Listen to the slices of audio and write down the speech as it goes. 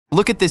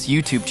Look at this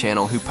YouTube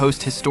channel who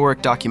posts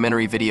historic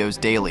documentary videos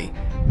daily.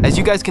 As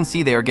you guys can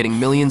see, they are getting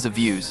millions of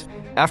views.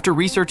 After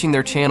researching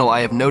their channel,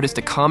 I have noticed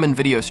a common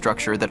video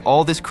structure that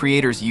all this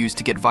creators use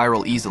to get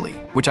viral easily,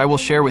 which I will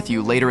share with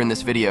you later in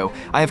this video.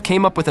 I have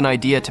came up with an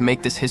idea to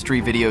make this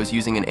history videos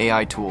using an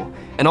AI tool,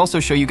 and also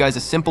show you guys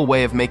a simple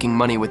way of making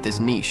money with this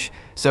niche.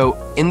 So,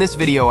 in this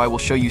video, I will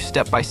show you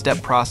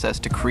step-by-step process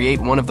to create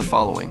one of the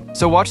following.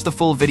 So watch the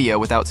full video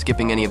without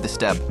skipping any of the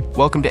step.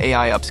 Welcome to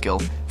AI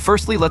Upskill.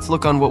 Firstly, let's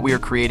look on what we are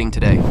creating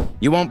today.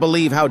 You won't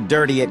believe how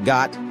dirty it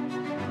got.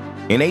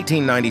 In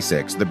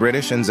 1896, the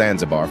British and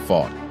Zanzibar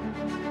fought.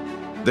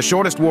 The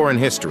shortest war in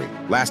history,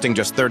 lasting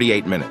just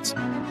 38 minutes.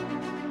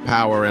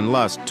 Power and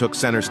lust took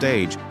center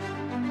stage.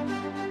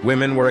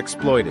 Women were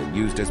exploited,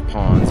 used as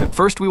pawns.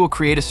 First, we will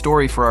create a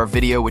story for our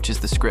video, which is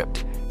the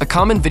script. A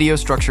common video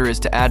structure is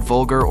to add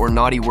vulgar or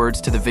naughty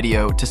words to the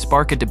video to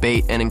spark a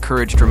debate and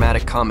encourage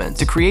dramatic comments.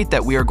 To create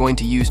that, we are going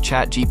to use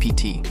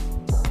ChatGPT.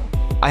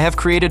 I have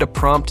created a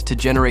prompt to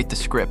generate the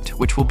script,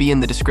 which will be in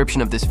the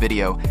description of this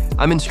video.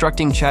 I'm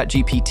instructing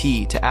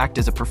ChatGPT to act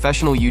as a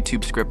professional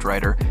YouTube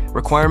scriptwriter,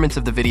 requirements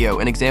of the video,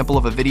 an example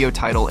of a video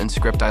title and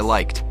script I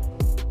liked.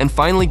 And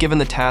finally, given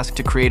the task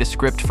to create a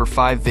script for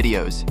 5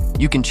 videos.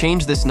 You can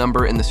change this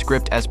number in the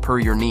script as per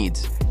your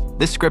needs.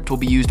 This script will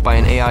be used by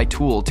an AI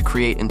tool to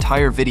create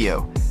entire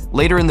video.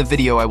 Later in the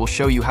video, I will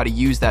show you how to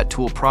use that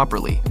tool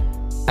properly.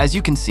 As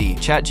you can see,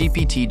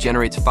 ChatGPT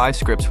generates 5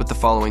 scripts with the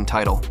following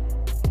title.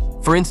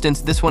 For instance,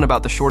 this one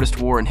about the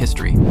shortest war in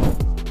history.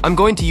 I'm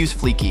going to use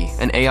Fleeky,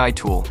 an AI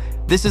tool.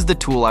 This is the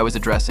tool I was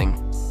addressing.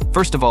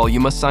 First of all,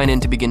 you must sign in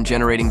to begin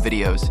generating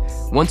videos.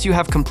 Once you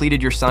have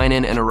completed your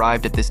sign-in and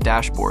arrived at this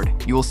dashboard,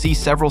 you will see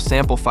several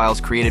sample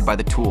files created by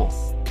the tool.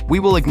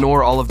 We will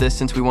ignore all of this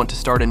since we want to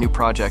start a new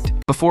project.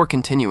 Before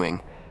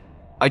continuing,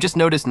 I just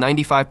noticed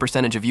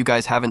 95% of you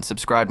guys haven't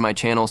subscribed my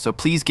channel, so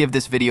please give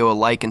this video a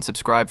like and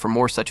subscribe for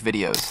more such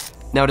videos.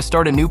 Now to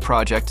start a new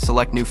project,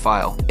 select New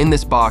File. In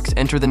this box,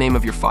 enter the name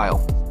of your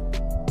file.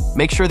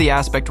 Make sure the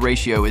aspect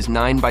ratio is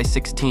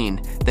 9:16,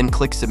 then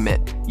click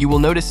Submit. You will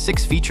notice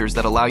 6 features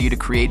that allow you to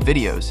create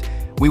videos.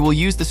 We will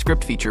use the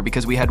script feature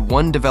because we had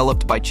one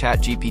developed by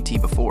ChatGPT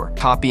before.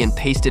 Copy and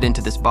paste it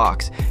into this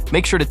box.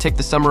 Make sure to tick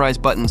the Summarize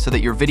button so that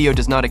your video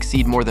does not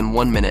exceed more than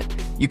 1 minute.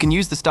 You can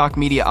use the Stock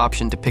Media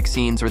option to pick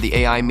scenes or the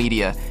AI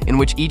Media, in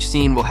which each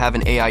scene will have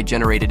an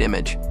AI-generated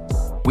image.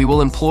 We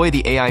will employ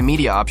the AI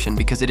Media option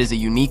because it is a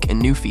unique and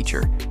new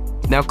feature.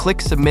 Now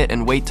click Submit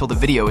and wait till the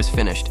video is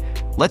finished.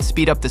 Let's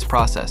speed up this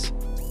process.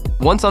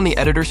 Once on the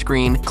editor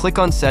screen, click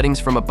on Settings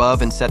from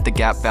above and set the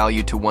gap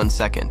value to 1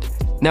 second.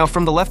 Now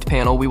from the left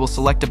panel, we will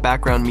select a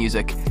background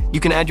music. You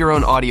can add your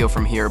own audio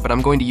from here, but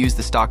I'm going to use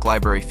the stock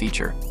library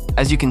feature.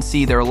 As you can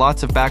see, there are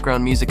lots of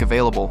background music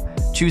available.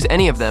 Choose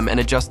any of them and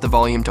adjust the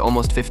volume to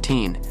almost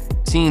 15.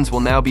 Scenes will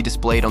now be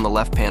displayed on the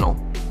left panel.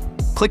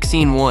 Click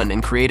Scene 1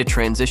 and create a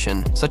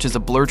transition, such as a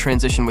blur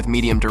transition with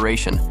medium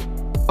duration.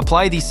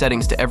 Apply these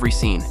settings to every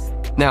scene.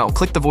 Now,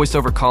 click the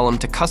voiceover column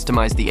to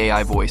customize the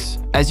AI voice.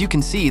 As you can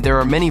see, there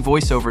are many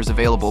voiceovers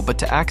available, but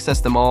to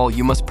access them all,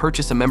 you must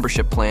purchase a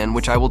membership plan,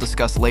 which I will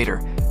discuss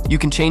later. You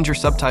can change your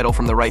subtitle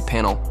from the right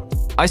panel.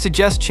 I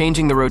suggest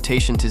changing the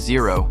rotation to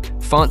 0,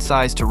 font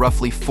size to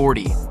roughly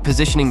 40,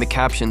 positioning the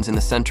captions in the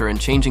center and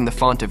changing the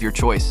font of your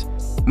choice.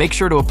 Make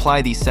sure to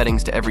apply these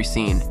settings to every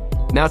scene.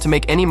 Now to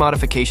make any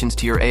modifications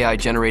to your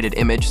AI-generated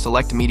image,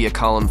 select Media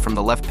column from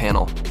the left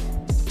panel,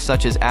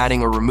 such as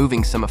adding or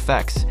removing some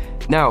effects.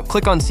 Now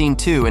click on Scene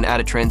 2 and add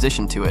a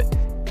transition to it.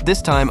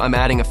 This time I'm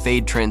adding a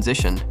fade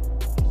transition.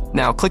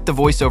 Now click the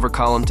voiceover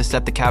column to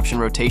set the caption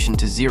rotation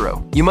to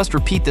 0. You must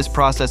repeat this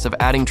process of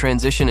adding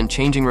transition and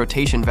changing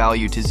rotation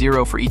value to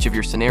 0 for each of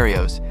your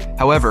scenarios.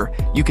 However,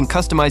 you can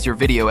customize your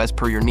video as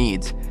per your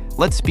needs.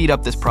 Let's speed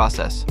up this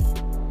process.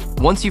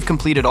 Once you've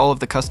completed all of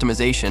the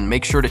customization,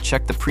 make sure to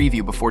check the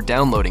preview before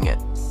downloading it.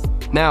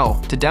 Now,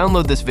 to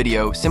download this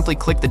video, simply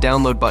click the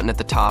download button at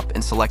the top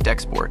and select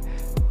export.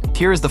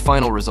 Here is the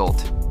final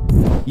result.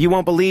 You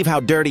won't believe how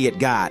dirty it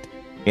got.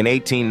 In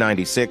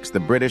 1896, the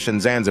British and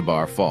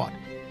Zanzibar fought.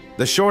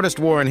 The shortest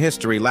war in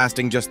history,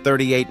 lasting just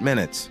 38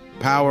 minutes.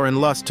 Power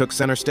and lust took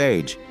center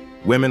stage.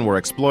 Women were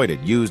exploited,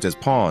 used as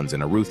pawns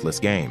in a ruthless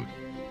game.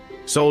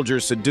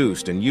 Soldiers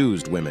seduced and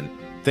used women,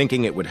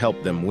 thinking it would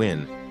help them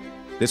win.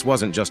 This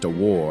wasn't just a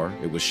war,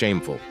 it was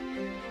shameful.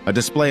 A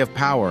display of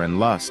power and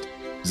lust.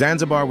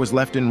 Zanzibar was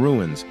left in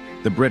ruins,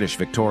 the British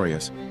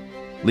victorious,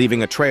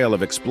 leaving a trail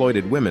of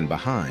exploited women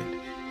behind.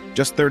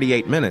 Just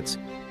 38 minutes,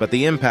 but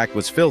the impact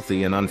was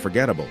filthy and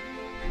unforgettable.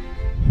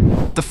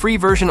 The free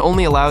version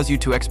only allows you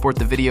to export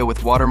the video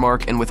with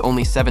watermark and with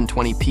only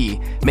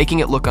 720p, making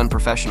it look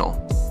unprofessional.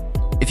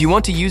 If you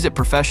want to use it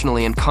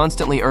professionally and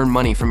constantly earn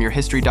money from your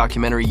history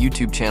documentary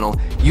YouTube channel,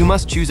 you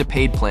must choose a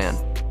paid plan.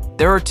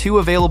 There are 2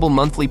 available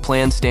monthly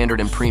plans,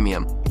 Standard and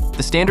Premium.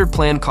 The Standard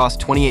plan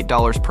costs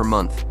 $28 per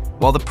month,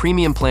 while the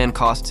Premium plan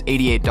costs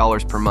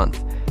 $88 per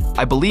month.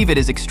 I believe it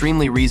is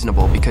extremely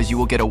reasonable because you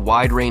will get a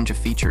wide range of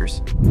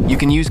features. You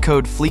can use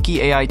code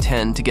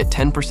FleekyAI10 to get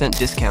 10%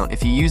 discount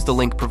if you use the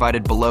link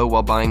provided below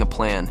while buying a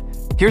plan.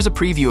 Here's a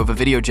preview of a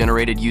video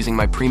generated using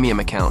my premium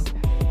account.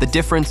 The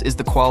difference is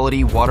the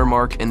quality,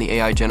 watermark, and the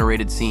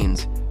AI-generated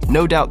scenes.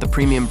 No doubt the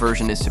premium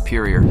version is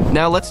superior.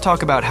 Now let's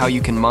talk about how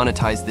you can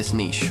monetize this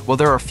niche. Well,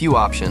 there are a few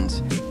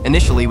options.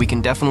 Initially, we can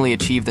definitely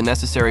achieve the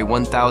necessary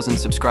 1,000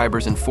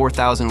 subscribers and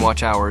 4,000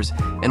 watch hours,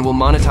 and we'll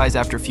monetize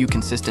after a few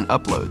consistent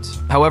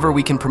uploads. However,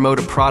 we can promote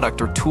a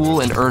product or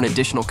tool and earn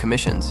additional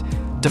commissions.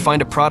 To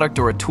find a product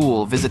or a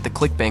tool, visit the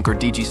ClickBank or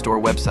DG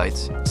Store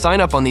websites.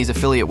 Sign up on these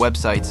affiliate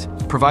websites,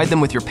 provide them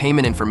with your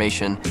payment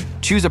information,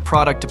 choose a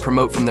product to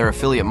promote from their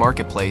affiliate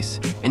marketplace,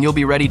 and you'll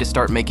be ready to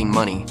start making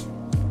money.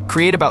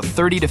 Create about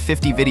 30 to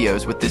 50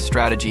 videos with this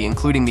strategy,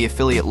 including the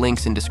affiliate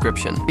links in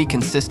description. Be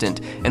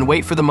consistent and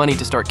wait for the money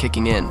to start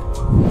kicking in.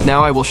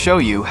 Now I will show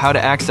you how to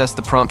access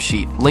the prompt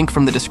sheet. Link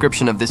from the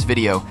description of this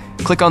video.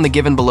 Click on the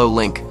given below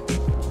link.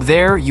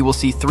 There you will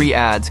see 3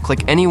 ads.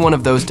 Click any one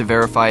of those to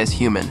verify as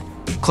human.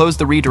 Close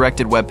the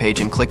redirected webpage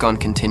and click on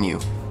continue.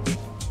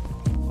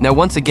 Now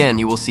once again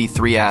you will see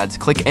 3 ads.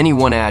 Click any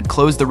one ad,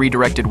 close the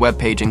redirected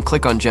webpage and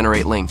click on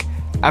generate link.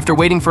 After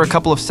waiting for a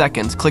couple of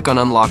seconds, click on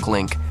unlock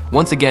link.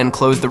 Once again,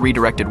 close the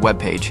redirected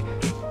webpage.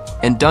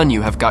 And done,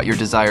 you have got your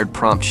desired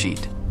prompt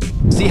sheet.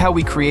 See how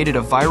we created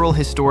a viral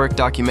historic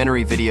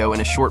documentary video in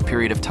a short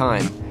period of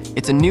time.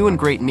 It's a new and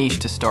great niche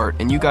to start,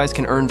 and you guys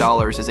can earn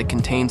dollars as it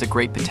contains a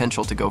great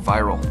potential to go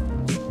viral.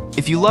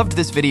 If you loved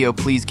this video,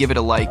 please give it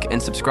a like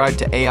and subscribe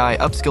to AI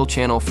Upskill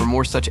channel for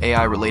more such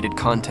AI related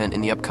content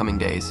in the upcoming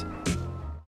days.